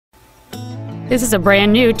This is a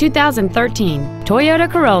brand new 2013 Toyota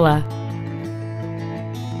Corolla.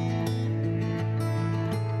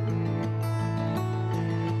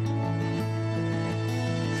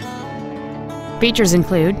 Features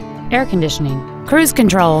include air conditioning, cruise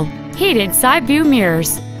control, heated side view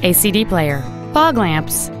mirrors, a CD player, fog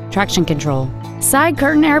lamps, traction control, side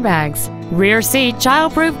curtain airbags, rear seat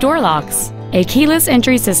child-proof door locks, a keyless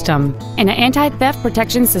entry system, and an anti-theft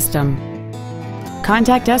protection system.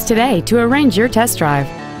 Contact us today to arrange your test drive.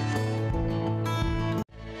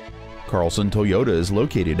 Carlson Toyota is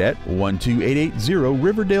located at 12880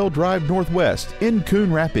 Riverdale Drive Northwest in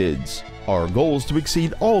Coon Rapids. Our goal is to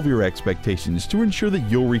exceed all of your expectations to ensure that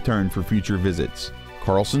you'll return for future visits.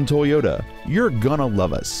 Carlson Toyota, you're gonna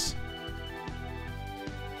love us.